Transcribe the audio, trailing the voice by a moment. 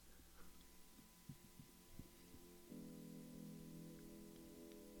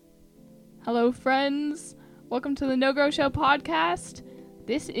Hello, friends. Welcome to the No Grow Show podcast.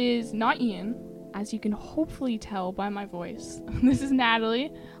 This is not Ian, as you can hopefully tell by my voice. This is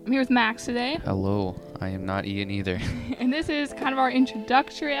Natalie. I'm here with Max today. Hello. I am not Ian either. And this is kind of our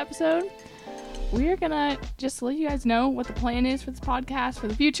introductory episode. We're going to just let you guys know what the plan is for this podcast for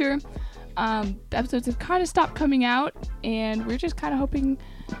the future. The episodes have kind of stopped coming out, and we're just kind of hoping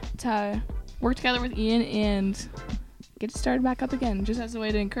to work together with Ian and get it started back up again, just as a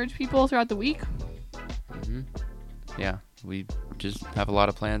way to encourage people throughout the week. Yeah, we just have a lot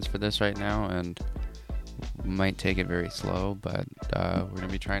of plans for this right now, and we might take it very slow, but we're going to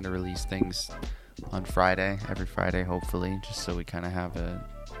be trying to release things on Friday, every Friday, hopefully, just so we kind of have a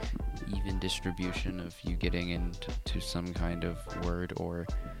even distribution of you getting into some kind of word or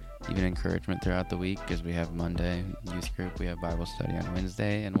even encouragement throughout the week, because we have Monday youth group, we have Bible study on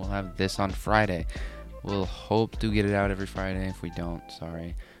Wednesday, and we'll have this on Friday. We'll hope to get it out every Friday. If we don't,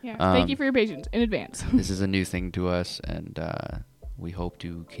 sorry. Yeah, thank you for your patience in advance. This is a new thing to us, and we hope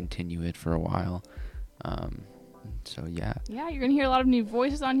to continue it for a while. So, yeah. Yeah, you're going to hear a lot of new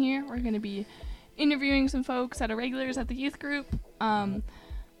voices on here. We're going to be interviewing some folks that are regulars at the youth group.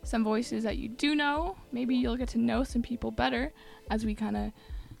 Some voices that you do know. Maybe you'll get to know some people better as we kind of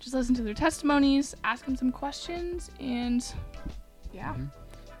just listen to their testimonies, ask them some questions, and yeah.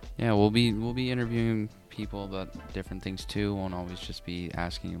 Yeah, we'll be interviewing people about different things too. Won't always just be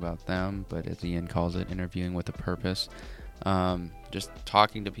asking about them, but as Ian calls it, interviewing with a purpose. Just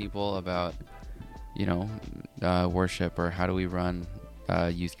talking to people about, worship, or how do we run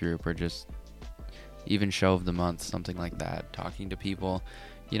youth group, or just even show of the month, something like that. Talking to people,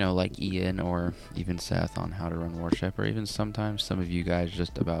 like Ian or even Seth on how to run worship, or even sometimes some of you guys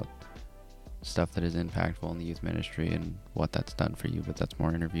just about stuff that is impactful in the youth ministry and what that's done for you, but that's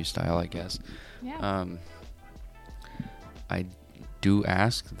more interview style, I guess. Yeah. I do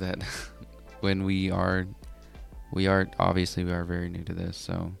ask that when we are obviously we are very new to this,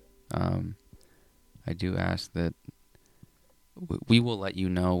 so I do ask that we will let you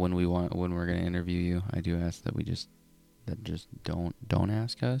know when we're going to interview you. I do ask that just don't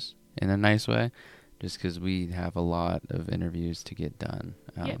ask us in a nice way, just because we have a lot of interviews to get done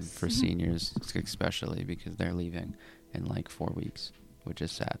for seniors, especially because they're leaving in like 4 weeks, which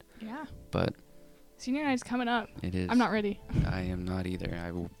is sad. Yeah. But senior night's coming up. It is. I'm not ready. I am not either.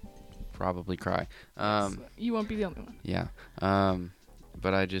 I will probably cry. You won't be the only one. Yeah.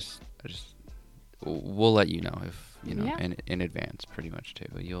 But I just we'll let you know if in advance, pretty much too.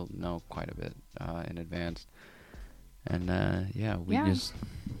 You'll know quite a bit in advance. And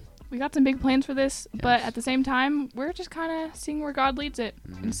we got some big plans for this, Yes. but at the same time, we're just kind of seeing where God leads it.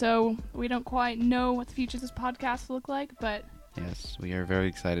 And so we don't quite know what the future of this podcast will look like, but yes, we are very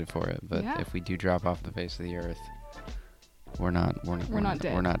excited for it. But if we do drop off the face of the earth, we're not dead.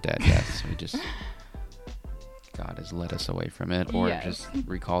 We're not dead. Yes, we just God has led us away from it, or just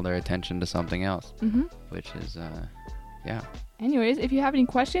recall their attention to something else, which is Anyways, if you have any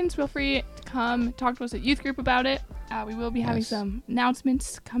questions, feel free to come talk to us at youth group about it. We will be having some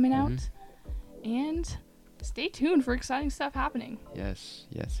announcements coming out, and stay tuned for exciting stuff happening. Yes.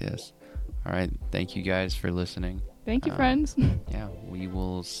 All right. Thank you guys for listening. Thank you, friends. Yeah, we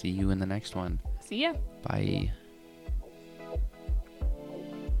will see you in the next one. See ya. Bye.